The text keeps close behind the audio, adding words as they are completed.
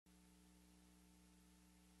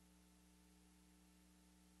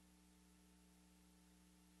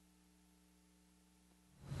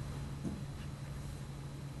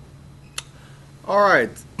All right.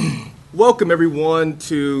 Welcome, everyone,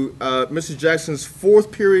 to Mr. Jackson's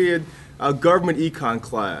fourth period government econ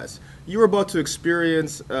class. You're about to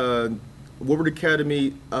experience Woodward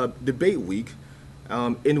Academy Debate Week,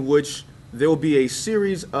 in which there will be a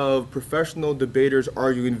series of professional debaters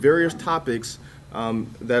arguing various topics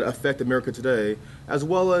that affect America today, as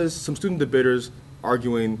well as some student debaters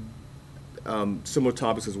arguing similar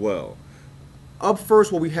topics as well. Up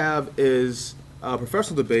first, what we have is a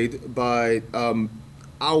professional debate by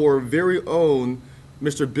our very own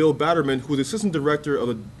Mr. Bill Batterman, who is Assistant Director of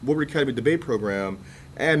the Woodward Academy Debate Program,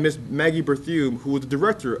 and Ms. Maggie Berthume, who is the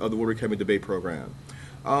Director of the Woodward Academy Debate Program.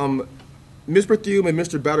 Ms. Berthume and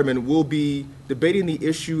Mr. Batterman will be debating the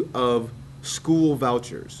issue of school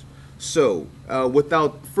vouchers. So,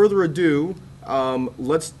 without further ado,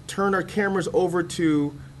 let's turn our cameras over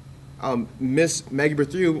to Ms. Maggie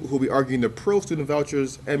Berthume, who will be arguing the pro-student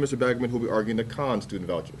vouchers, and Mr. Batterman, who will be arguing the con-student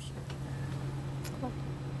vouchers.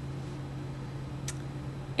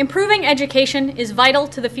 Improving education is vital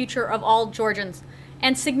to the future of all Georgians,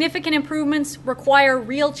 and significant improvements require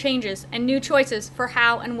real changes and new choices for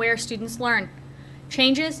how and where students learn.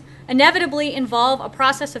 Changes inevitably involve a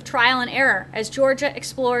process of trial and error as Georgia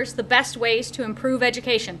explores the best ways to improve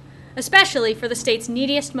education, especially for the state's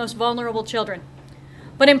neediest, most vulnerable children.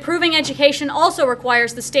 But improving education also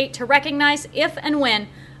requires the state to recognize if and when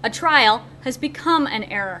a trial has become an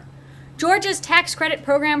error. Georgia's tax credit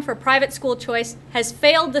program for private school choice has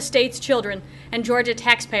failed the state's children and Georgia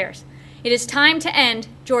taxpayers. It is time to end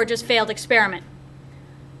Georgia's failed experiment.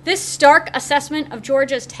 This stark assessment of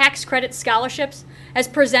Georgia's tax credit scholarships, as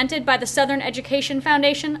presented by the Southern Education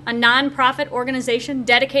Foundation, a nonprofit organization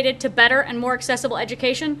dedicated to better and more accessible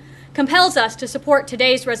education, compels us to support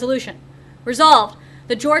today's resolution. Resolved,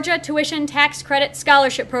 the Georgia Tuition Tax Credit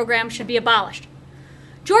Scholarship Program should be abolished.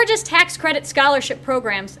 Georgia's tax credit scholarship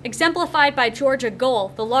programs, exemplified by Pre-G.O.A.L,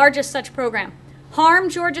 the largest such program, harm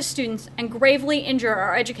Georgia students and gravely injure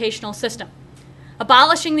our educational system.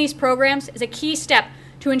 Abolishing these programs is a key step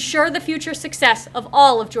to ensure the future success of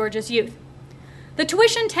all of Georgia's youth. The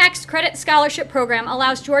Tuition Tax Credit Scholarship Program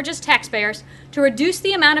allows Georgia's taxpayers to reduce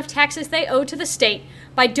the amount of taxes they owe to the state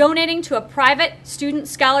by donating to a private student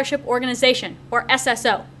scholarship organization, or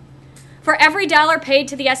SSO. For every dollar paid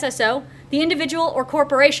to the SSO, the individual or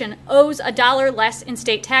corporation owes $1 less in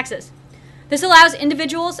state taxes. This allows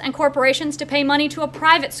individuals and corporations to pay money to a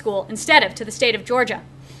private school instead of to the state of Georgia.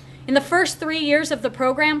 In the first 3 years of the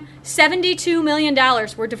program, $72 million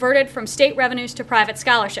were diverted from state revenues to private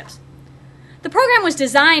scholarships. The program was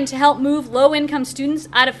designed to help move low-income students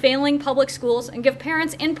out of failing public schools and give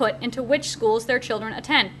parents input into which schools their children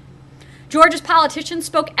attend. Georgia's politicians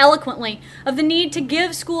spoke eloquently of the need to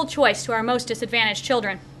give school choice to our most disadvantaged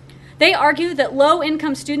children. They argue that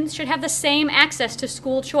low-income students should have the same access to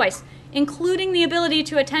school choice, including the ability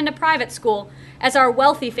to attend a private school, as our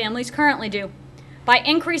wealthy families currently do. By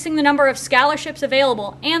increasing the number of scholarships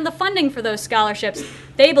available and the funding for those scholarships,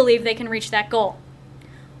 they believe they can reach that goal.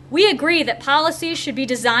 We agree that policies should be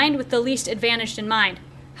designed with the least advantaged in mind.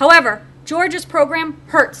 However, Georgia's program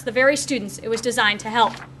hurts the very students it was designed to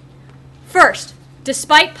help. First,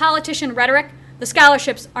 despite politician rhetoric, the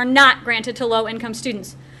scholarships are not granted to low-income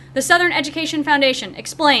students. The Southern Education Foundation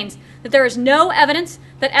explains that there is no evidence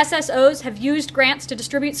that SSOs have used grants to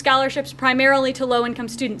distribute scholarships primarily to low-income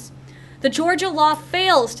students. The Georgia law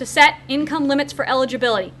fails to set income limits for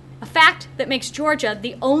eligibility, a fact that makes Georgia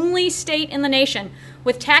the only state in the nation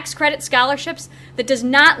with tax credit scholarships that does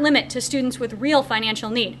not limit to students with real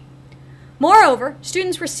financial need. Moreover,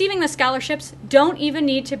 students receiving the scholarships don't even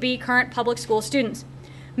need to be current public school students.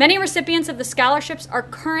 Many recipients of the scholarships are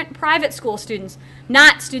current private school students,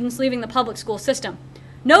 not students leaving the public school system.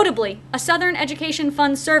 Notably, a Southern Education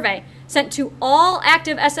Fund survey sent to all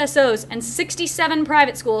active SSOs and 67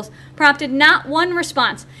 private schools prompted not one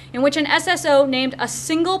response in which an SSO named a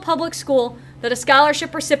single public school that a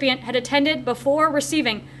scholarship recipient had attended before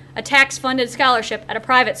receiving a tax-funded scholarship at a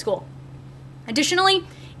private school. Additionally,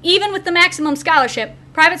 even with the maximum scholarship,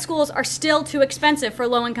 private schools are still too expensive for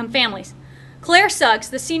low-income families. Claire Suggs,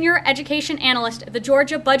 the senior education analyst at the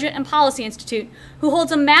Georgia Budget and Policy Institute, who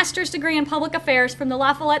holds a master's degree in public affairs from the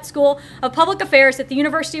Lafayette School of Public Affairs at the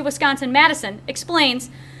University of Wisconsin-Madison,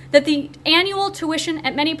 explains that the annual tuition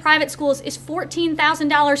at many private schools is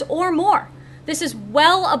 $14,000 or more. This is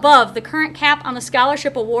well above the current cap on the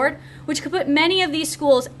scholarship award, which could put many of these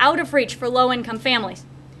schools out of reach for low-income families.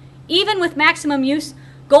 Even with maximum use,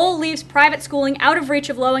 G.O.A.L leaves private schooling out of reach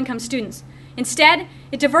of low-income students. Instead,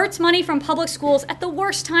 it diverts money from public schools at the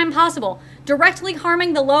worst time possible, directly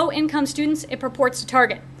harming the low-income students it purports to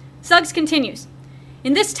target. Suggs continues,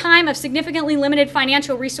 In this time of significantly limited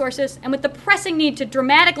financial resources and with the pressing need to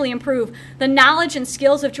dramatically improve the knowledge and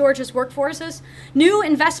skills of Georgia's workforces, new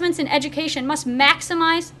investments in education must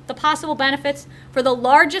maximize the possible benefits for the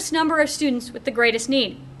largest number of students with the greatest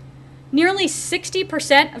need. Nearly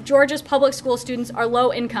 60% of Georgia's public school students are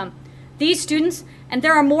low income. These students, and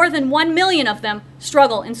there are more than 1 million of them,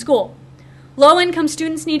 struggle in school. Low-income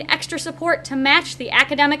students need extra support to match the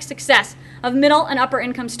academic success of middle and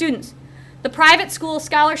upper-income students. The private school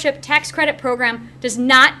scholarship tax credit program does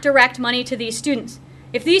not direct money to these students.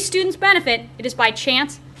 If these students benefit, it is by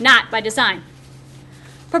chance, not by design.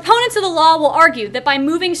 Proponents of the law will argue that by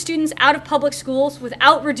moving students out of public schools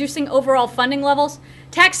without reducing overall funding levels,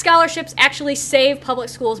 tax scholarships actually save public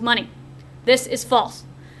schools money. This is false.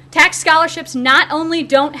 Tax scholarships not only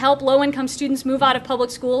don't help low-income students move out of public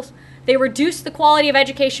schools, they reduce the quality of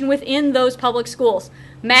education within those public schools,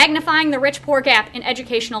 magnifying the rich-poor gap in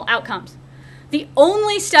educational outcomes. The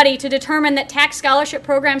only study to determine that tax scholarship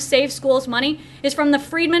programs save schools money is from the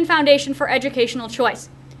Friedman Foundation for Educational Choice.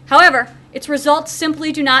 However, its results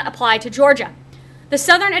simply do not apply to Georgia. The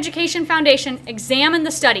Southern Education Foundation examined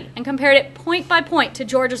the study and compared it point by point to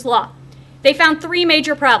Georgia's law. They found 3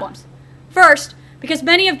 major problems. First, because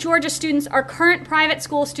many of Georgia's students are current private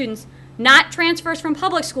school students, not transfers from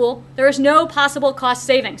public school, there is no possible cost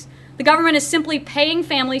savings. The government is simply paying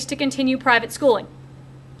families to continue private schooling.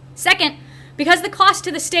 Second, because the cost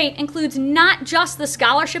to the state includes not just the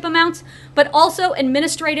scholarship amounts, but also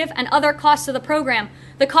administrative and other costs of the program,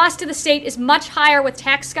 the cost to the state is much higher with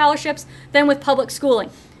tax scholarships than with public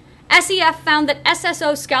schooling. SEF found that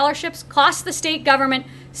SSO scholarships cost the state government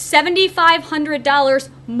 $7,500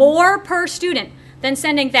 more per student than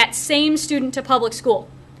sending that same student to public school.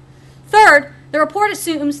 Third, the report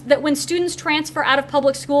assumes that when students transfer out of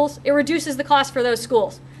public schools, it reduces the cost for those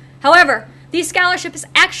schools. However, these scholarships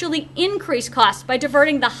actually increase costs by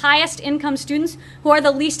diverting the highest income students who are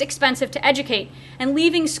the least expensive to educate and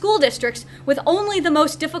leaving school districts with only the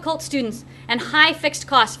most difficult students and high fixed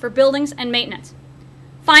costs for buildings and maintenance.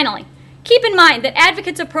 Finally, keep in mind that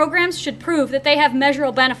advocates of programs should prove that they have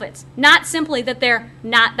measurable benefits, not simply that they're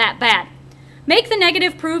not that bad. Make the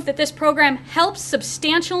negative proof that this program helps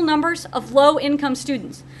substantial numbers of low-income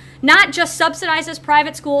students, not just subsidizes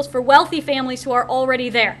private schools for wealthy families who are already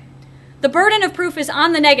there. The burden of proof is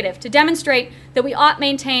on the negative to demonstrate that we ought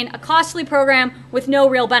maintain a costly program with no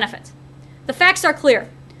real benefits. The facts are clear.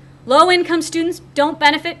 Low-income students don't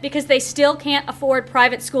benefit because they still can't afford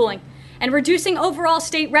private schooling, and reducing overall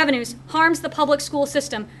state revenues harms the public school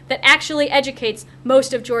system that actually educates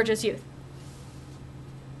most of Georgia's youth.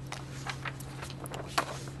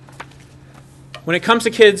 When it comes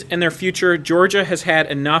to kids and their future, Georgia has had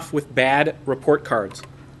enough with bad report cards.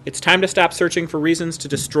 It's time to stop searching for reasons to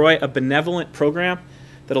destroy a benevolent program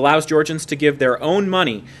that allows Georgians to give their own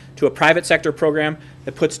money to a private sector program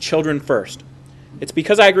that puts children first. It's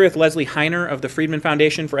because I agree with Leslie Heiner of the Friedman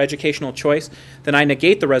Foundation for Educational Choice that I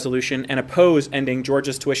negate the resolution and oppose ending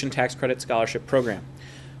Georgia's tuition tax credit scholarship program.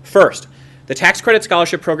 First, the tax credit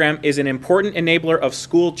scholarship program is an important enabler of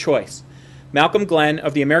school choice. Malcolm Glenn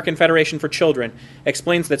of the American Federation for Children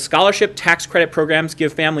explains that scholarship tax credit programs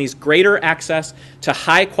give families greater access to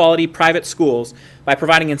high-quality private schools by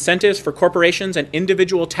providing incentives for corporations and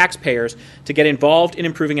individual taxpayers to get involved in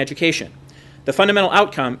improving education. The fundamental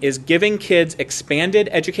outcome is giving kids expanded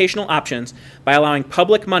educational options by allowing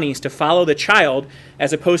public monies to follow the child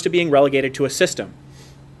as opposed to being relegated to a system.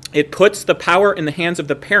 It puts the power in the hands of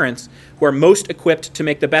the parents who are most equipped to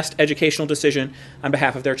make the best educational decision on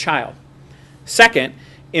behalf of their child. Second,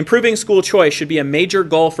 improving school choice should be a major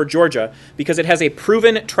goal for Georgia because it has a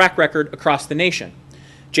proven track record across the nation.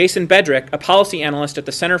 Jason Bedrick, a policy analyst at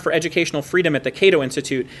the Center for Educational Freedom at the Cato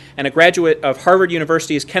Institute and a graduate of Harvard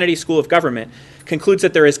University's Kennedy School of Government, concludes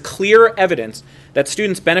that there is clear evidence that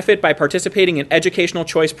students benefit by participating in educational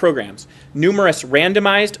choice programs. Numerous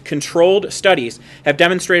randomized, controlled studies have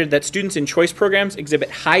demonstrated that students in choice programs exhibit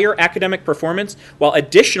higher academic performance, while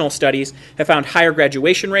additional studies have found higher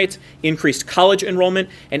graduation rates, increased college enrollment,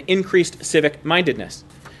 and increased civic mindedness.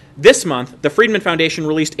 This month, the Friedman Foundation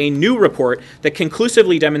released a new report that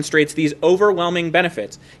conclusively demonstrates these overwhelming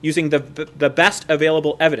benefits using the best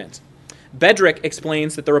available evidence. Bedrick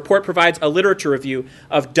explains that the report provides a literature review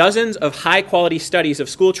of dozens of high-quality studies of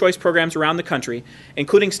school choice programs around the country,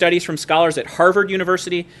 including studies from scholars at Harvard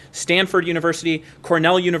University, Stanford University,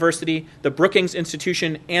 Cornell University, the Brookings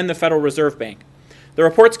Institution, and the Federal Reserve Bank. The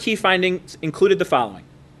report's key findings included the following.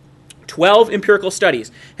 12 empirical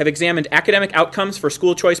studies have examined academic outcomes for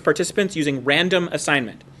school choice participants using random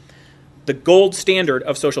assignment, the gold standard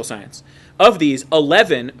of social science. Of these,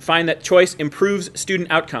 11 find that choice improves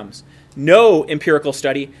student outcomes. No empirical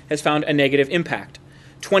study has found a negative impact.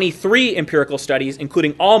 23 empirical studies,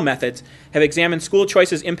 including all methods, have examined school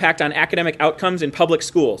choice's impact on academic outcomes in public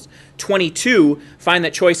schools. 22 find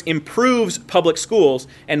that choice improves public schools,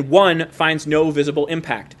 and 1 finds no visible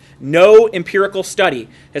impact. No empirical study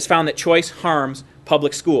has found that choice harms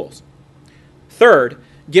public schools. Third,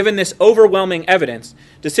 given this overwhelming evidence,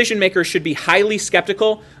 decision makers should be highly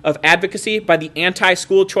skeptical of advocacy by the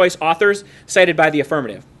anti-school choice authors cited by the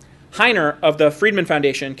affirmative. Heiner of the Friedman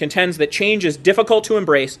Foundation contends that change is difficult to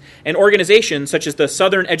embrace, and organizations such as the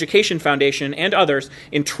Southern Education Foundation and others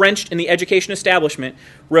entrenched in the education establishment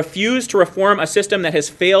refuse to reform a system that has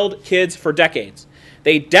failed kids for decades.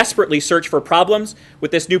 They desperately search for problems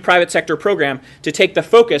with this new private sector program to take the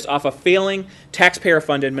focus off a failing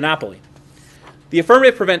taxpayer-funded monopoly. The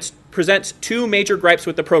affirmative presents 2 major gripes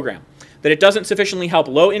with the program: that it doesn't sufficiently help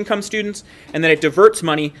low-income students and that it diverts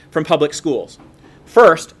money from public schools.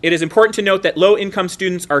 First, it is important to note that low-income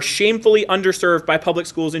students are shamefully underserved by public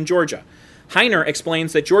schools in Georgia. Heiner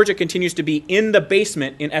explains that Georgia continues to be in the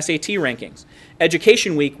basement in SAT rankings.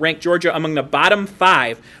 Education Week ranked Georgia among the bottom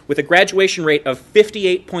 5 with a graduation rate of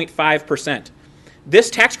 58.5%. This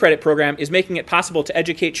tax credit program is making it possible to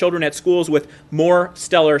educate children at schools with more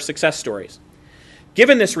stellar success stories.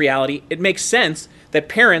 Given this reality, it makes sense that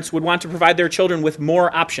parents would want to provide their children with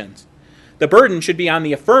more options. The burden should be on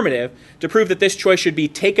the affirmative to prove that this choice should be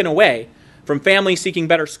taken away from families seeking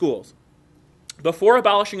better schools. Before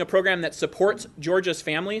abolishing a program that supports Georgia's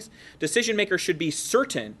families, decision makers should be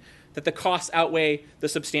certain that the costs outweigh the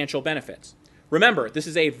substantial benefits. Remember, this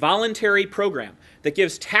is a voluntary program that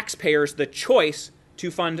gives taxpayers the choice to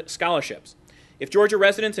fund scholarships. If Georgia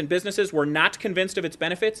residents and businesses were not convinced of its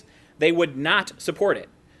benefits, they would not support it.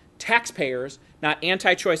 Taxpayers, not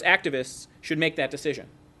anti-choice activists, should make that decision.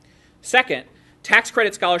 Second, tax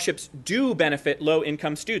credit scholarships do benefit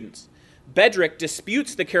low-income students. Bedrick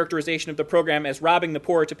disputes the characterization of the program as robbing the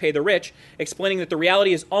poor to pay the rich, explaining that the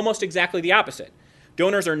reality is almost exactly the opposite.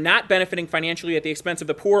 Donors are not benefiting financially at the expense of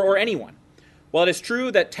the poor or anyone. While it is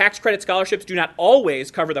true that tax credit scholarships do not always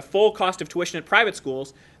cover the full cost of tuition at private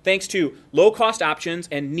schools, thanks to low-cost options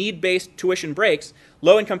and need-based tuition breaks,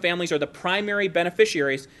 low-income families are the primary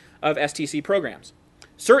beneficiaries of STC programs.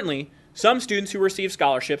 Certainly, some students who receive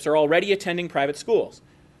scholarships are already attending private schools,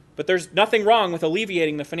 but there's nothing wrong with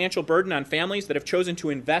alleviating the financial burden on families that have chosen to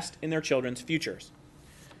invest in their children's futures.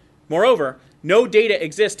 Moreover, no data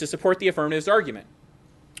exists to support the affirmative's argument.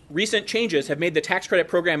 Recent changes have made the tax credit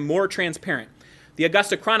program more transparent. The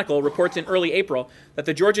Augusta Chronicle reports in early April that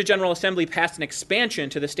the Georgia General Assembly passed an expansion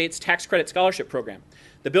to the state's tax credit scholarship program.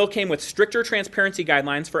 The bill came with stricter transparency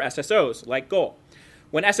guidelines for SSOs, like Go.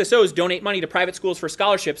 When SSOs donate money to private schools for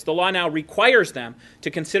scholarships, the law now requires them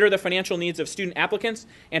to consider the financial needs of student applicants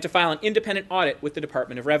and to file an independent audit with the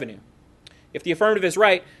Department of Revenue. If the affirmative is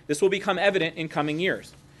right, this will become evident in coming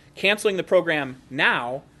years. Canceling the program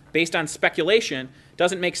now, based on speculation,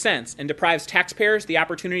 doesn't make sense and deprives taxpayers the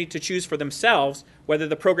opportunity to choose for themselves whether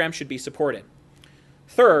the program should be supported.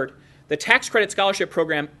 Third, the tax credit scholarship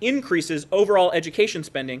program increases overall education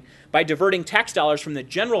spending by diverting tax dollars from the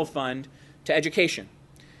general fund to education.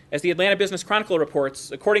 As the Atlanta Business Chronicle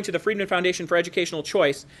reports, according to the Friedman Foundation for Educational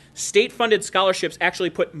Choice, state-funded scholarships actually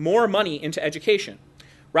put more money into education.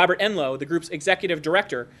 Robert Enlow, the group's executive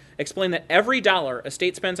director, explained that every dollar a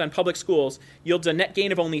state spends on public schools yields a net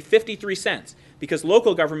gain of only 53 cents because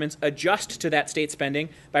local governments adjust to that state spending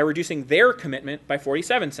by reducing their commitment by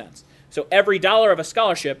 47 cents. So every dollar of a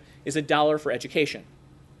scholarship is a dollar for education.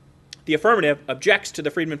 The affirmative objects to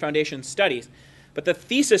the Friedman Foundation's studies, but the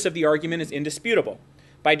thesis of the argument is indisputable.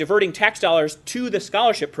 By diverting tax dollars to the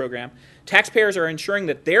scholarship program, taxpayers are ensuring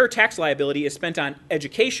that their tax liability is spent on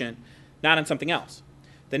education, not on something else.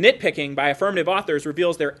 The nitpicking by affirmative authors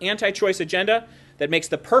reveals their anti-choice agenda that makes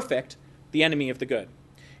the perfect the enemy of the good.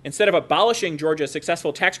 Instead of abolishing Georgia's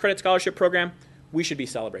successful tax credit scholarship program, we should be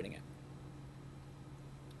celebrating it.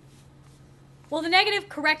 While the negative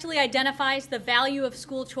correctly identifies the value of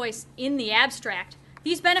school choice in the abstract,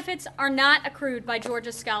 these benefits are not accrued by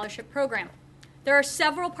Georgia's scholarship program. There are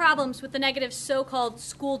several problems with the negative's so-called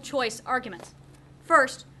school choice arguments.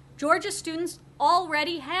 First, Georgia students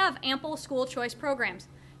already have ample school choice programs.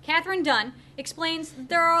 Catherine Dunn explains that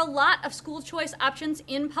there are a lot of school choice options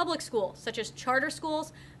in public schools, such as charter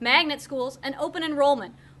schools, magnet schools, and open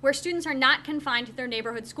enrollment, where students are not confined to their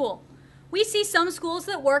neighborhood school. We see some schools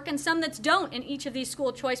that work and some that don't in each of these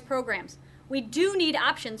school choice programs. We do need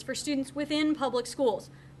options for students within public schools,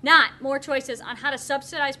 not more choices on how to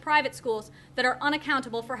subsidize private schools that are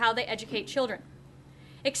unaccountable for how they educate children.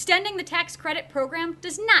 Extending the tax credit program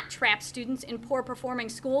does not trap students in poor-performing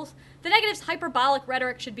schools. The negative's hyperbolic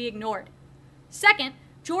rhetoric should be ignored. Second,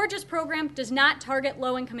 Georgia's program does not target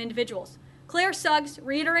low-income individuals. Claire Suggs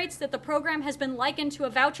reiterates that the program has been likened to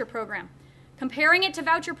a voucher program. Comparing it to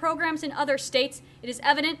voucher programs in other states, it is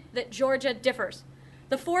evident that Georgia differs.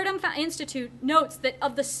 The Fordham Institute notes that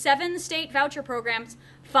of the 7 state voucher programs,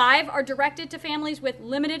 5 are directed to families with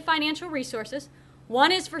limited financial resources,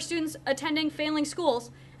 1 is for students attending failing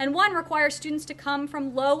schools, and 1 requires students to come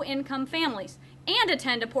from low-income families and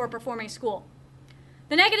attend a poor-performing school.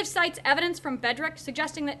 The negative cites evidence from Bedrick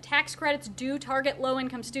suggesting that tax credits do target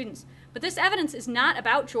low-income students, but this evidence is not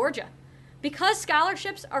about Georgia. Because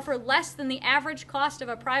scholarships are for less than the average cost of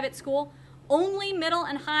a private school, only middle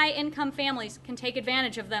and high-income families can take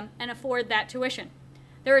advantage of them and afford that tuition.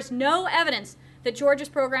 There is no evidence that Georgia's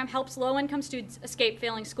program helps low-income students escape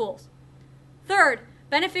failing schools. Third,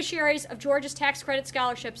 beneficiaries of Georgia's tax credit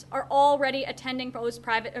scholarships are already attending those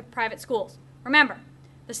private schools. Remember,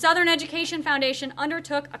 the Southern Education Foundation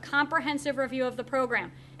undertook a comprehensive review of the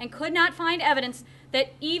program and could not find evidence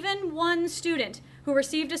that even one student who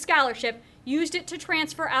received a scholarship used it to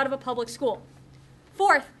transfer out of a public school.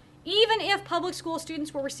 Fourth, even if public school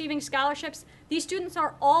students were receiving scholarships, these students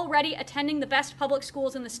are already attending the best public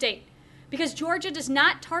schools in the state. Because Georgia does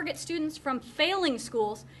not target students from failing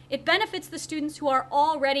schools, it benefits the students who are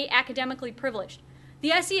already academically privileged.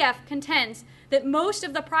 The SEF contends that most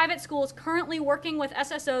of the private schools currently working with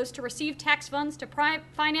SSOs to receive tax funds to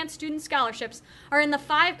finance student scholarships are in the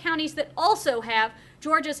 5 counties that also have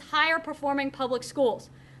Georgia's higher performing public schools.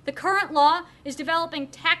 The current law is developing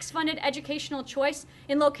tax-funded educational choice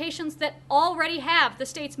in locations that already have the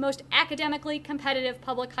state's most academically competitive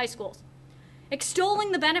public high schools.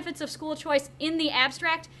 Extolling the benefits of school choice in the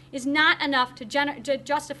abstract is not enough to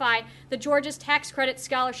justify the Georgia's tax credit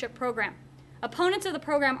scholarship program. Opponents of the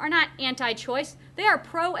program are not anti-choice, they are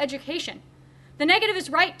pro-education. The negative is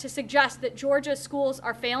right to suggest that Georgia's schools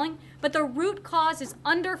are failing, but the root cause is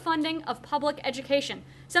underfunding of public education,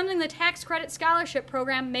 something the tax credit scholarship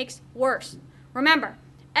program makes worse. Remember,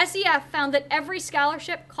 SEF found that every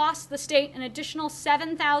scholarship costs the state an additional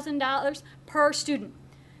 $7,000 per student.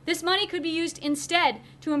 This money could be used instead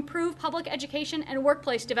to improve public education and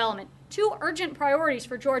workplace development, 2 urgent priorities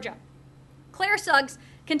for Georgia. Claire Suggs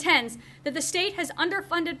contends that the state has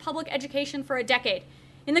underfunded public education for a decade.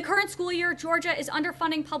 In the current school year, Georgia is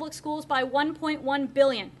underfunding public schools by $1.1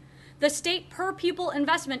 billion. The state per pupil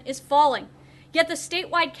investment is falling, yet the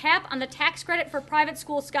statewide cap on the tax credit for private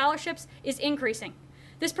school scholarships is increasing.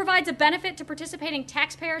 This provides a benefit to participating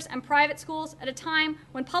taxpayers and private schools at a time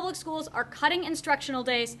when public schools are cutting instructional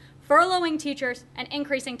days, furloughing teachers, and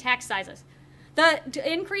increasing tax sizes. The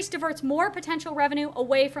increase diverts more potential revenue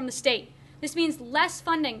away from the state. This means less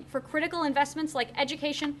funding for critical investments like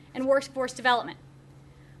education and workforce development.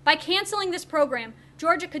 By canceling this program,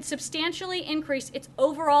 Georgia could substantially increase its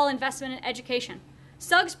overall investment in education.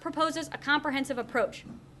 Suggs proposes a comprehensive approach.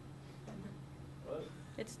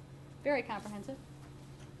 It's very comprehensive.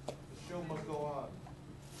 The show must go on.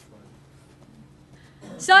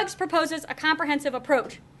 Suggs proposes a comprehensive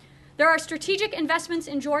approach. There are strategic investments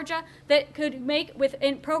in Georgia that could make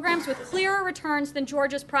in programs with clearer returns than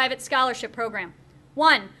Georgia's private scholarship program.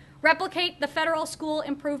 1. Replicate the Federal School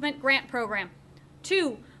Improvement Grant Program.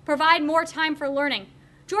 2. Provide more time for learning.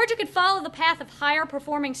 Georgia could follow the path of higher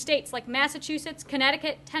performing states like Massachusetts,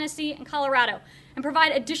 Connecticut, Tennessee, and Colorado and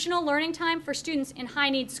provide additional learning time for students in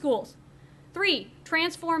high-need schools. 3.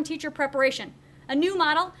 Transform teacher preparation. A new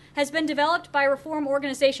model has been developed by reform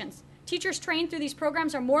organizations. Teachers trained through these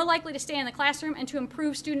programs are more likely to stay in the classroom and to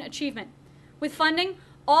improve student achievement. With funding,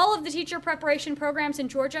 all of the teacher preparation programs in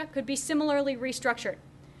Georgia could be similarly restructured.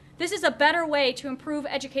 This is a better way to improve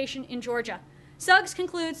education in Georgia. Suggs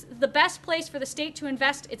concludes the best place for the state to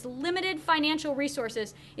invest its limited financial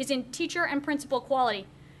resources is in teacher and principal quality.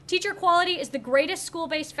 Teacher quality is the greatest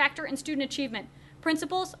school-based factor in student achievement.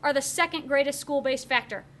 Principals are the second greatest school-based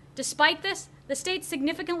factor. Despite this, the state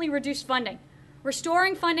significantly reduced funding.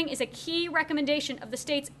 Restoring funding is a key recommendation of the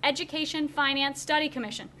state's Education Finance Study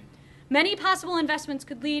Commission. Many possible investments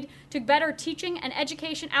could lead to better teaching and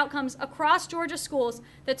education outcomes across Georgia schools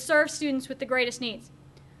that serve students with the greatest needs.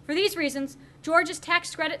 For these reasons, Georgia's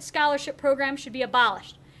tax credit scholarship program should be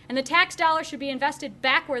abolished, and the tax dollars should be invested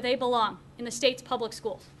back where they belong, in the state's public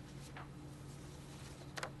schools.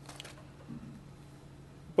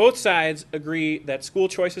 Both sides agree that school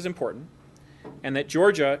choice is important and that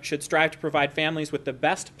Georgia should strive to provide families with the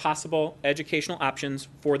best possible educational options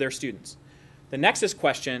for their students. The nexus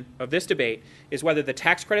question of this debate is whether the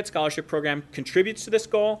tax credit scholarship program contributes to this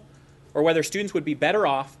goal or whether students would be better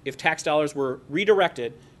off if tax dollars were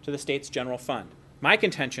redirected to the state's general fund. My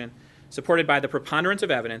contention, supported by the preponderance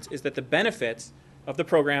of evidence, is that the benefits of the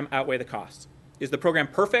program outweigh the costs. Is the program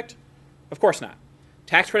perfect? Of course not.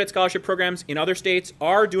 Tax credit scholarship programs in other states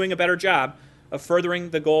are doing a better job of furthering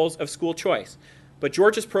the goals of school choice. But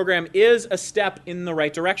Georgia's program is a step in the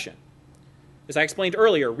right direction. As I explained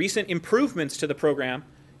earlier, recent improvements to the program,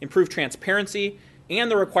 improved transparency, and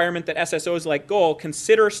the requirement that SSOs like Go.A.L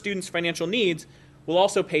consider students' financial needs will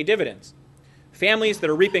also pay dividends. Families that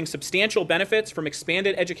are reaping substantial benefits from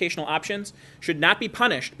expanded educational options should not be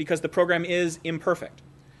punished because the program is imperfect.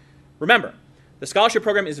 Remember, the scholarship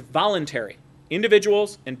program is voluntary.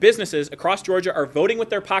 Individuals and businesses across Georgia are voting with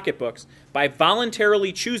their pocketbooks by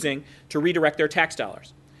voluntarily choosing to redirect their tax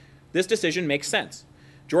dollars. This decision makes sense.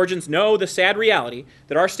 Georgians know the sad reality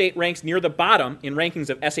that our state ranks near the bottom in rankings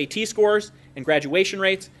of SAT scores and graduation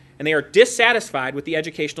rates, and they are dissatisfied with the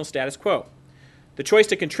educational status quo. The choice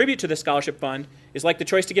to contribute to the scholarship fund is like the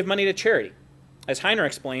choice to give money to charity. As Heiner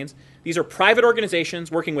explains, these are private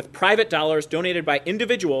organizations working with private dollars donated by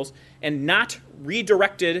individuals and not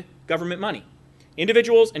redirected government money.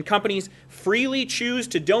 Individuals and companies freely choose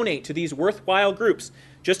to donate to these worthwhile groups,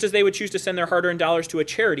 just as they would choose to send their hard-earned dollars to a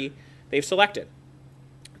charity they've selected.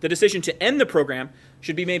 The decision to end the program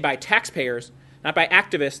should be made by taxpayers, not by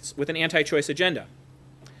activists with an anti-choice agenda.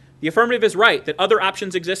 The affirmative is right that other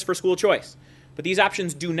options exist for school choice, but these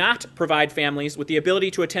options do not provide families with the ability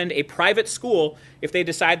to attend a private school if they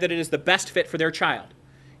decide that it is the best fit for their child.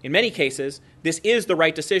 In many cases, this is the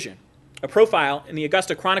right decision. A profile in the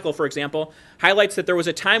Augusta Chronicle, for example, highlights that there was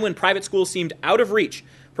a time when private schools seemed out of reach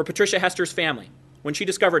for Patricia Hester's family. When she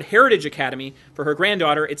discovered Heritage Academy for her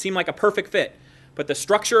granddaughter, it seemed like a perfect fit. But the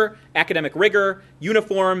structure, academic rigor,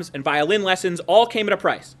 uniforms, and violin lessons all came at a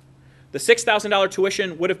price. The $6,000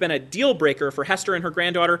 tuition would have been a deal breaker for Hester and her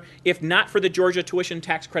granddaughter if not for the Georgia Tuition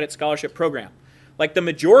Tax Credit Scholarship Program. Like the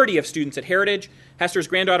majority of students at Heritage, Hester's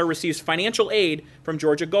granddaughter receives financial aid from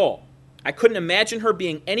Georgia Go.A.L. I couldn't imagine her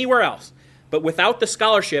being anywhere else, but without the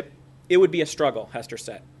scholarship, it would be a struggle, Hester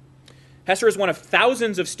said. Hester is one of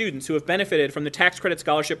thousands of students who have benefited from the tax credit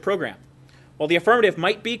scholarship program. While the affirmative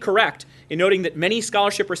might be correct in noting that many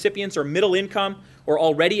scholarship recipients are middle income or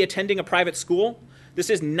already attending a private school,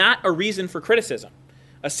 this is not a reason for criticism.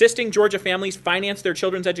 Assisting Georgia families finance their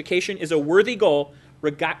children's education is a worthy goal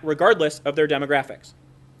regardless of their demographics.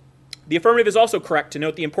 The affirmative is also correct to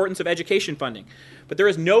note the importance of education funding, but there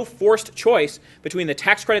is no forced choice between the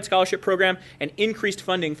tax credit scholarship program and increased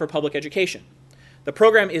funding for public education. The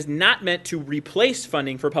program is not meant to replace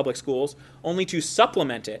funding for public schools, only to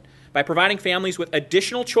supplement it by providing families with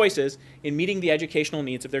additional choices in meeting the educational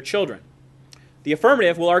needs of their children. The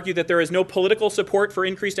affirmative will argue that there is no political support for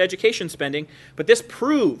increased education spending, but this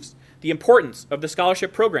proves the importance of the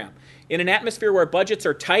scholarship program. In an atmosphere where budgets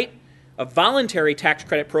are tight, a voluntary tax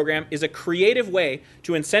credit program is a creative way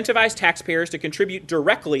to incentivize taxpayers to contribute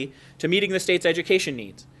directly to meeting the state's education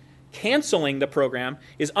needs. Canceling the program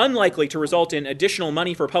is unlikely to result in additional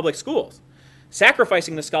money for public schools.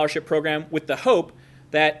 Sacrificing the scholarship program with the hope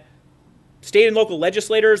that state and local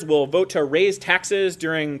legislators will vote to raise taxes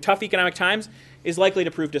during tough economic times is likely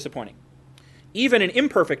to prove disappointing. Even an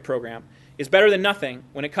imperfect program is better than nothing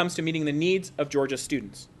when it comes to meeting the needs of Georgia's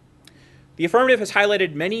students. The affirmative has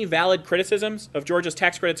highlighted many valid criticisms of Georgia's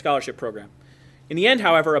tax credit scholarship program. In the end,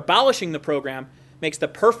 however, abolishing the program makes the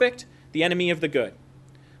perfect the enemy of the good.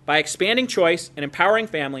 By expanding choice and empowering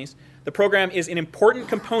families, the program is an important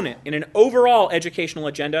component in an overall educational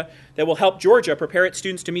agenda that will help Georgia prepare its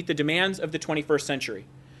students to meet the demands of the 21st century.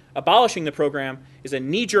 Abolishing the program is a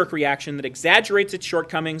knee-jerk reaction that exaggerates its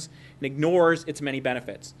shortcomings and ignores its many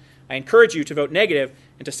benefits. I encourage you to vote negative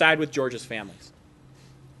and to side with Georgia's families.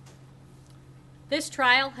 This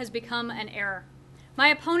trial has become an error. My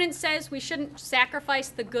opponent says we shouldn't sacrifice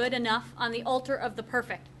the good enough on the altar of the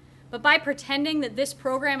perfect. But by pretending that this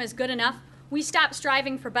program is good enough, we stop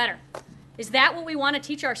striving for better. Is that what we want to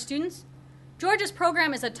teach our students? Georgia's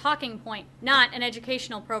program is a talking point, not an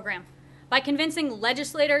educational program. By convincing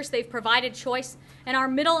legislators they've provided choice and our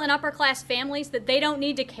middle and upper class families that they don't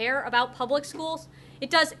need to care about public schools, it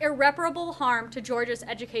does irreparable harm to Georgia's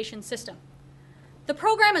education system. The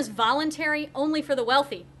program is voluntary only for the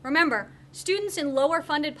wealthy. Remember, students in lower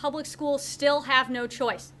funded public schools still have no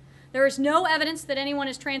choice. There is no evidence that anyone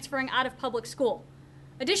is transferring out of public school.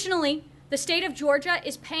 Additionally, the state of Georgia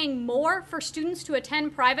is paying more for students to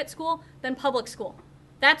attend private school than public school.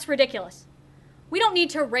 That's ridiculous. We don't need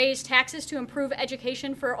to raise taxes to improve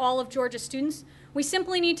education for all of Georgia's students. We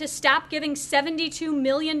simply need to stop giving $72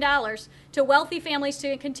 million to wealthy families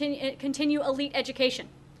to continue elite education.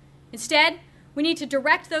 Instead, We need to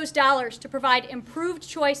direct those dollars to provide improved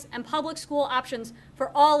choice and public school options for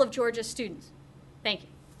all of Georgia's students. Thank you.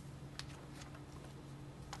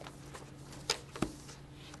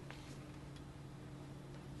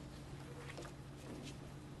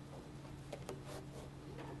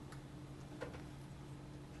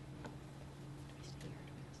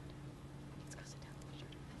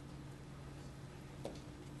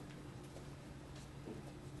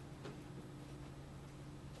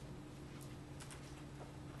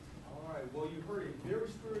 Well, you heard a very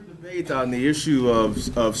spirited debate on the issue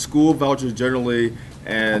of school vouchers generally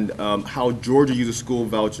and how Georgia uses school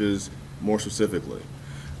vouchers more specifically.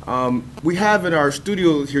 We have in our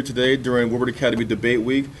studio here today during Woodward Academy Debate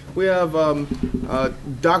Week, we have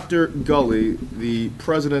Dr. Gully, the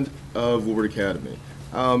president of Woodward Academy.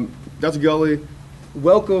 Dr. Gully,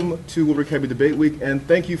 welcome to Woodward Academy Debate Week, and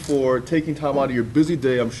thank you for taking time out of your busy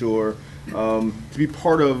day, I'm sure, to be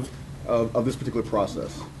part of this particular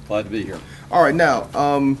process. Glad to be here. All right, now,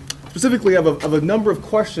 specifically, I have a number of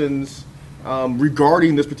questions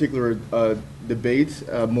regarding this particular debate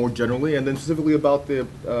more generally, and then specifically about the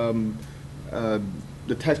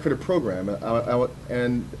tax credit program. And I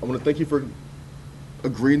want to thank you for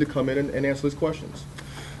agreeing to come in and answer these questions.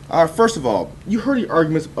 First of all, you heard the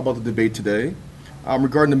arguments about the debate today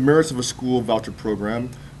regarding the merits of a school voucher program.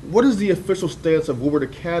 What is the official stance of Woodward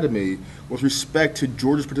Academy with respect to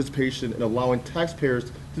Georgia's participation in allowing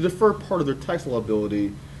taxpayers to defer part of their tax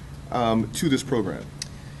liability to this program?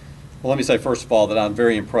 Well, let me say first of all that I'm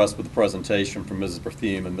very impressed with the presentation from Mrs.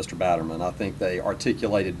 Berthume and Mr. Batterman. I think they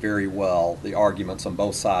articulated very well the arguments on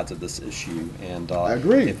both sides of this issue. And I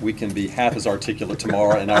agree. If we can be half as articulate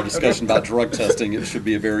tomorrow in our discussion about drug testing, it should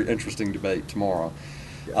be a very interesting debate tomorrow.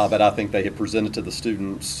 Yes. But I think they have presented to the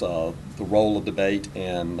students the role of debate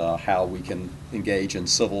and how we can engage in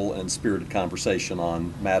civil and spirited conversation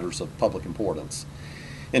on matters of public importance.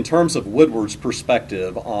 In terms of Woodward's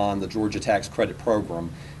perspective on the Georgia Tax Credit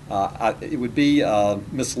Program, it would be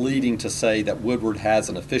misleading to say that Woodward has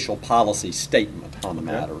an official policy statement on the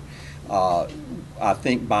matter. I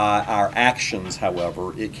think by our actions,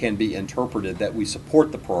 however, it can be interpreted that we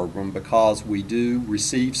support the program because we do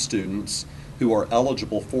receive students who are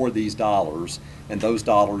eligible for these dollars, and those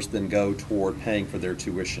dollars then go toward paying for their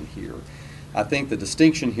tuition here. I think the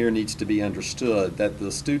distinction here needs to be understood that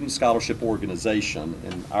the Student Scholarship Organization,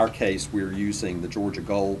 in our case we're using the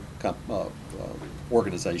Pre-G.O.A.L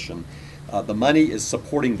organization, the money is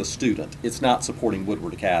supporting the student. It's not supporting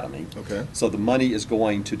Woodward Academy. Okay. So the money is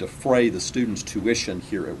going to defray the student's tuition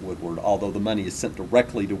here at Woodward, although the money is sent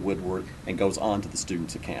directly to Woodward and goes on to the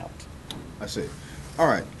student's account. I see. All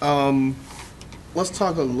right. Let's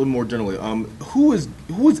talk a little more generally. Who is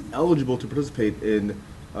eligible to participate in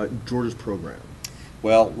Georgia's program?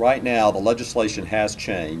 Well, right now the legislation has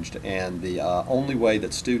changed, and the only way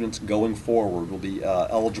that students going forward will be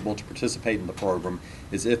eligible to participate in the program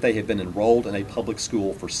is if they have been enrolled in a public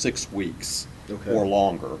school for 6 weeks or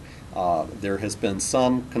longer. There has been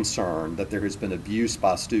some concern that there has been abuse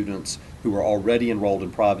by students who are already enrolled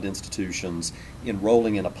in private institutions,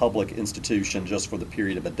 enrolling in a public institution just for the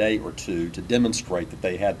period of a day or two to demonstrate that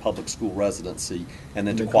they had public school residency and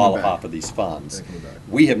then to qualify for these funds.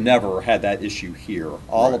 We have never had that issue here.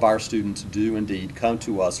 All of our students do indeed come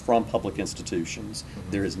to us from public institutions.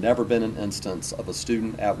 There has never been an instance of a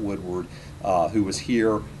student at Woodward who was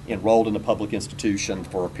here, enrolled in a public institution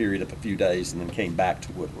for a period of a few days, and then came back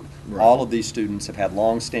to Woodward. All of these students have had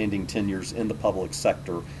long-standing tenures in the public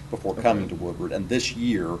sector before coming to Woodward, and this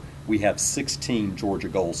year we have 16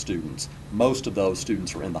 Pre-G.O.A.L students. Most of those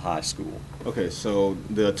students are in the high school. Okay, so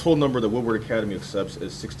the total number that Woodward Academy accepts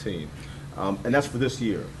is 16, and that's for this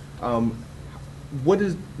year. What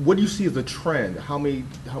do you see as a trend? How many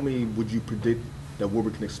would you predict that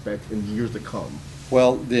Woodward can expect in years to come?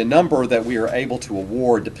 Well, the number that we are able to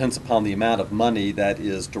award depends upon the amount of money that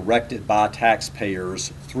is directed by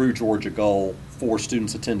taxpayers through Pre-G.O.A.L for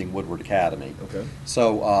students attending Woodward Academy. Okay.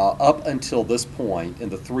 So up until this point, in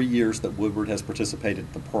the 3 years that Woodward has participated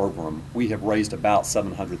in the program, we have raised about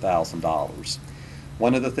 $700,000.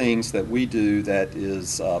 One of the things that we do that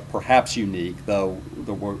is perhaps unique, though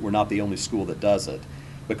we're not the only school that does it,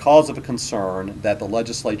 because of a concern that the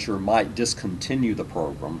legislature might discontinue the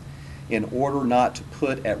program, in order not to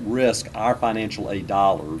put at risk our financial aid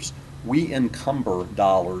dollars, we encumber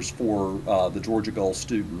dollars for the Pre-G.O.A.L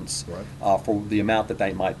students for the amount that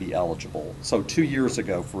they might be eligible. So 2 years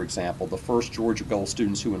ago, for example, the first Pre-G.O.A.L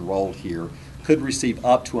students who enrolled here could receive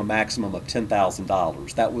up to a maximum of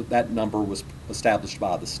 $10,000. That number was established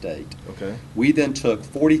by the state. Okay. We then took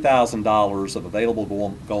 $40,000 of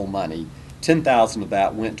available goal money. $10,000 of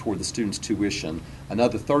that went toward the student's tuition.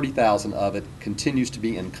 Another $30,000 of it continues to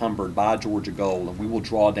be encumbered by Georgia.G.O.A.L, and we will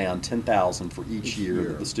draw down $10,000 for each year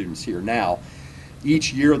that the student's here. Now,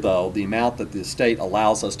 each year, though, the amount that the state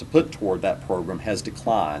allows us to put toward that program has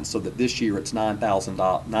declined, so that this year it's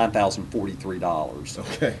 $9,043.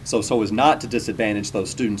 Okay. So as not to disadvantage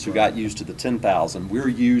those students who got used to the $10,000, we're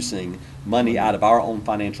using money out of our own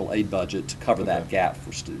financial aid budget to cover that gap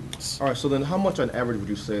for students. All right, so then how much on average would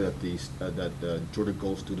you say that the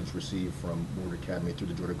Georgia.G.O.A.L students receive from Woodward Academy through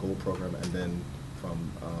the Georgia.G.O.A.L program and then from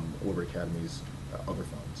Woodward Academy's other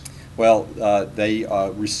funds? Well, they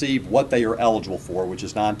receive what they are eligible for, which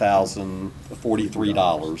is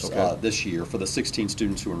 $9,043 Okay. this year for the 16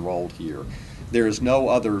 students who enrolled here. There is no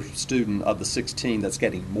other student of the 16 that's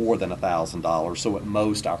getting more than $1,000, so at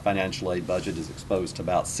most our financial aid budget is exposed to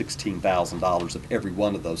about $16,000 if every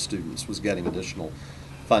one of those students was getting additional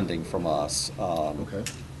funding from us. Okay.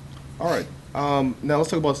 All right. Now let's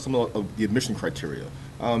talk about some of the admission criteria.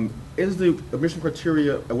 Is the admission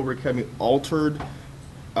criteria at Woodward Academy altered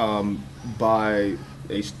by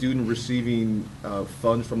a student receiving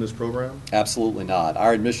funds from this program? Absolutely not.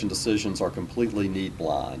 Our admission decisions are completely need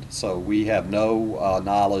blind. So we have no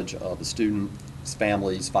knowledge of the student's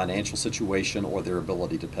family's financial situation or their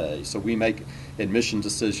ability to pay. So we make admission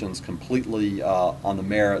decisions completely on the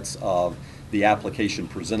merits of the application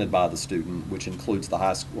presented by the student, which includes the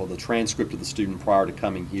high school, the transcript of the student prior to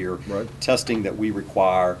coming here, Right. testing that we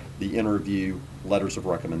require, the interview, letters of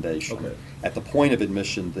recommendation. Okay. At the point of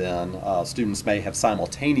admission, then, students may have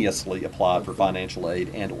simultaneously applied for financial aid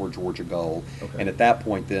and or Georgia.G.O.A.L. Okay. And at that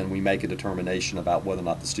point, then, we make a determination about whether or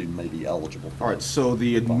not the student may be eligible for All right, so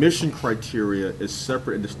the admission criteria is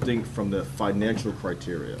separate and distinct from the financial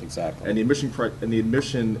criteria. Exactly. And the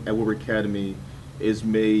admission at Woodward Academy is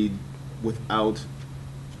made without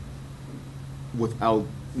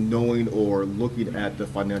knowing or looking at the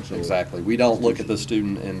financial. Exactly. We don't look at the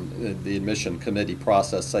student and the admission committee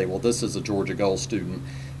process, say, well, this is a Georgia.G.O.A.L student,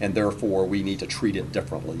 and therefore we need to treat it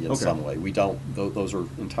differently in Okay. some way. We don't, those are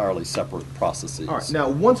entirely separate processes. All right, now,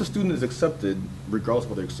 once a student is accepted, regardless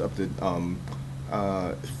of whether they're accepted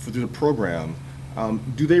through the program,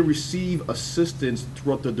 do they receive assistance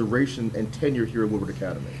throughout the duration and tenure here at Woodward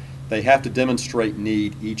Academy? They have to demonstrate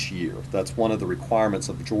need each year. That's one of the requirements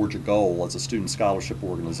of Georgia.G.O.A.L as a student scholarship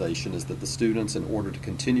organization, is that the students, in order to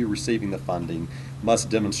continue receiving the funding, must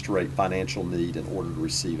demonstrate financial need in order to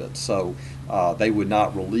receive it. So they would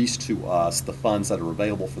not release to us the funds that are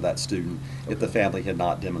available for that student if the family had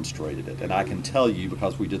not demonstrated it. And I can tell you,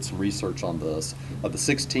 because we did some research on this, of the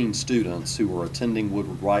 16 students who are attending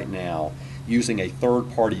Woodward right now, using a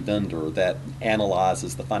third-party vendor that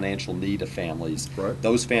analyzes the financial need of families, Right.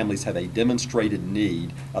 those families have a demonstrated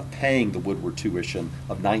need of paying the Woodward tuition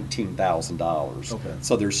of $19,000. Okay.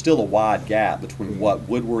 So there's still a wide gap between what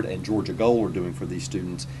Woodward and Georgia.G.O.A.L are doing for these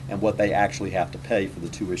students and what they actually have to pay for the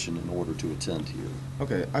tuition in order to attend here.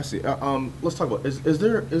 Okay, I see. Let's talk about, is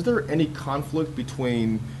there any conflict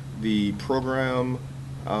between the program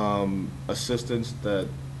assistance that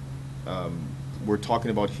we're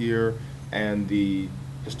talking about here and the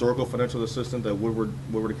historical financial assistance that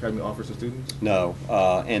Woodward Academy offers to students? No,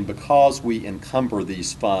 and because we encumber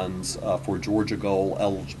these funds for Georgia.G.O.A.L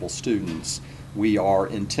eligible students, we are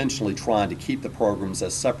intentionally trying to keep the programs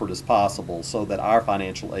as separate as possible so that our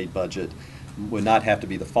financial aid budget would not have to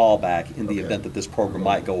be the fallback in the Okay. event that this program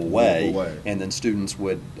might go away, Go away. and then students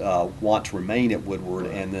would want to remain at Woodward,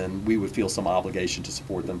 and then we would feel some obligation to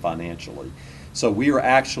support them financially. So we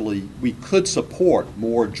could support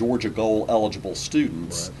more Georgia.G.O.A.L eligible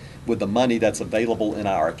students Right. with the money that's available in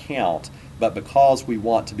our account, but because we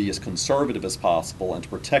want to be as conservative as possible and to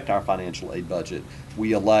protect our financial aid budget,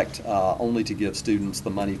 we elect only to give students the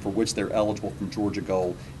money for which they're eligible from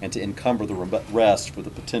Georgia.G.O.A.L and to encumber the rest for the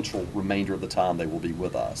potential remainder of the time they will be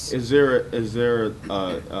with us. Is there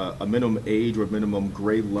a minimum age or minimum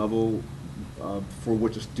grade level for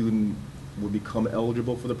which a student would become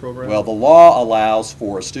eligible for the program? Well, the law allows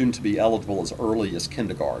for a student to be eligible as early as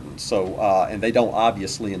kindergarten. So, and they don't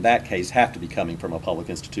obviously, in that case, have to be coming from a public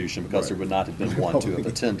institution because Right. there would not have been one to have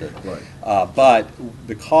attended. Right. But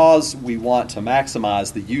because we want to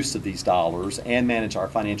maximize the use of these dollars and manage our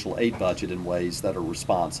financial aid budget in ways that are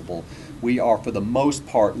responsible, we are, for the most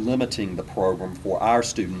part, limiting the program for our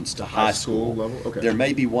students to high school. level? Okay. There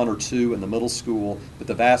may be one or two in the middle school, but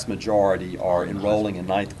the vast majority are enrolling in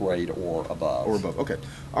ninth grade or above. Or above. Okay.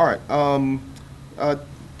 All right.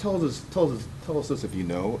 Tell us this if you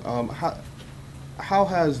know. How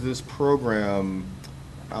has this program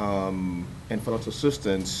and financial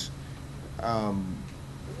assistance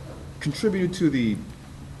contributed to the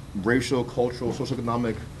racial, cultural,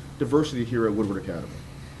 socioeconomic diversity here at Woodward Academy?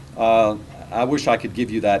 I wish I could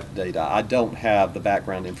give you that data. I don't have the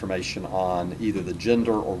background information on either the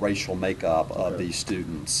gender or racial makeup of these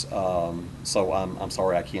students. So I'm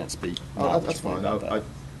sorry I can't speak. That's fine. About that.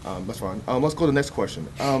 That's fine. Let's go to the next question.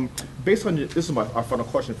 Based on this is our final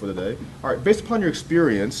question for the day. All right. Based upon your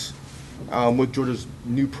experience with Georgia's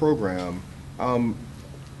new program,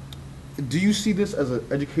 do you see this as an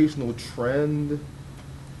educational trend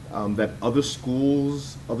that other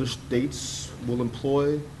schools, other states will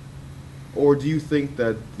employ? Or do you think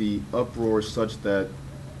that the uproar is such that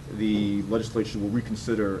the legislature will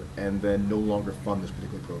reconsider and then no longer fund this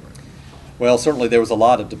particular program? Well, certainly there was a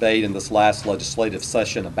lot of debate in this last legislative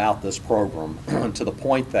session about this program to the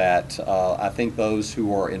point that I think those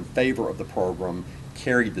who are in favor of the program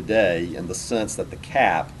carried the day in the sense that the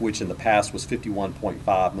cap, which in the past was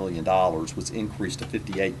 $51.5 million, was increased to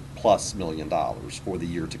 $58+ million for the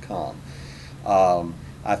year to come.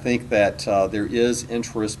 I think that there is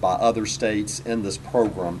interest by other states in this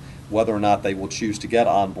program. Whether or not they will choose to get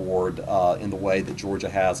on board in the way that Georgia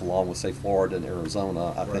has, along with, say, Florida and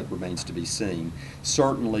Arizona, I think remains to be seen.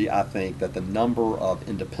 Certainly, I think that the number of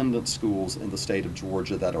independent schools in the state of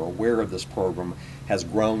Georgia that are aware of this program has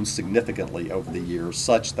grown significantly over the years,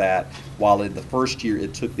 such that while in the first year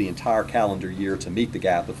it took the entire calendar year to meet the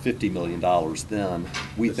gap of $50 million, then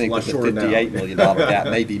we think that the $58 million gap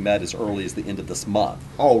may be met as early as the end of this month.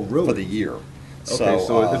 Oh, really? For the year. Okay,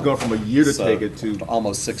 so it's gone from a year to take it to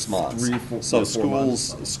almost 6 months. So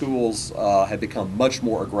schools have become much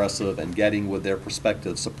more aggressive in getting with their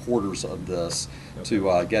prospective supporters of this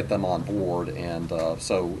to get them on board. And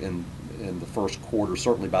so in the first quarter,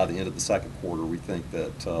 certainly by the end of the second quarter, we think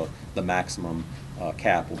that the maximum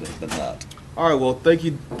cap will have been met. All right, well, thank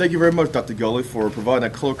you very much, Dr. Gully, for providing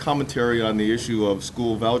that color commentary on the issue of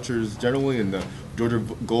school vouchers generally and the Georgia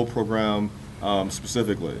Gold program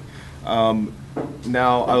specifically.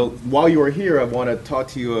 Now, while you are here, I want to talk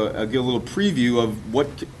to you, give a little preview of what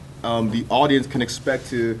the audience can expect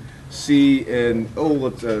to see in,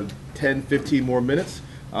 10, 15 more minutes.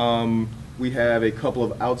 We have a couple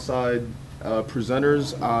of outside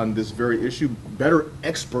presenters on this very issue, better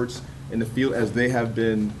experts in the field as they have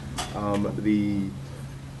been the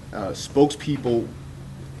spokespeople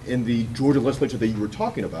in the Georgia legislature that you were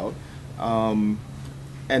talking about.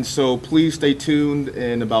 And so please stay tuned.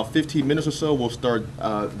 In about 15 minutes or so, we'll start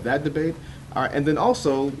that debate. And then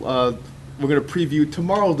also, we're going to preview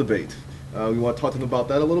tomorrow's debate. You want to talk to them about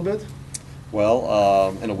that a little bit?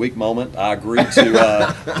 Well, in a weak moment, I agree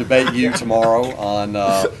to debate you tomorrow on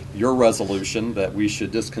your resolution that we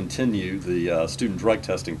should discontinue the student drug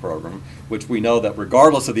testing program, which we know that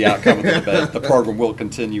regardless of the outcome of the debate, the program will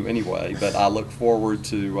continue anyway. But I look forward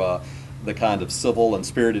to the kind of civil and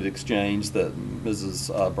spirited exchange that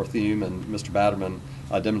Mrs. Barthume and Mr. Batterman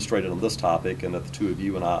demonstrated on this topic, and that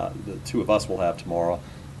the two of us will have tomorrow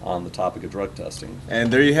on the topic of drug testing.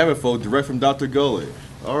 And there you have it, folks, direct from Dr. Gully.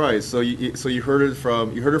 All right, so you heard it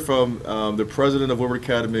from the president of Woodward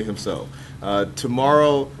Academy himself.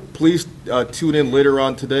 Tomorrow, please tune in later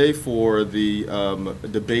on today for the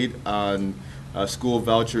debate on school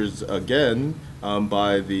vouchers again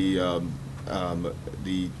by the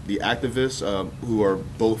activists who are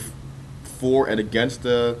both for and against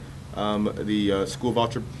the school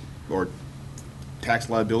voucher or tax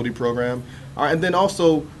liability program. All right, and then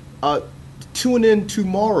also tune in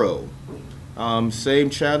tomorrow, same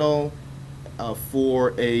channel, for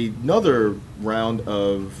another round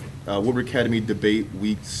of Woodward Academy Debate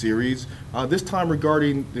Week series, this time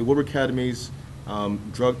regarding the Woodward Academy's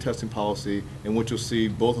drug testing policy, in which you'll see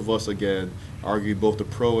both of us again argue both the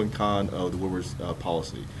pro and con of the Woodward's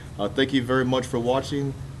policy. Thank you very much for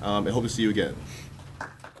watching, and hope to see you again.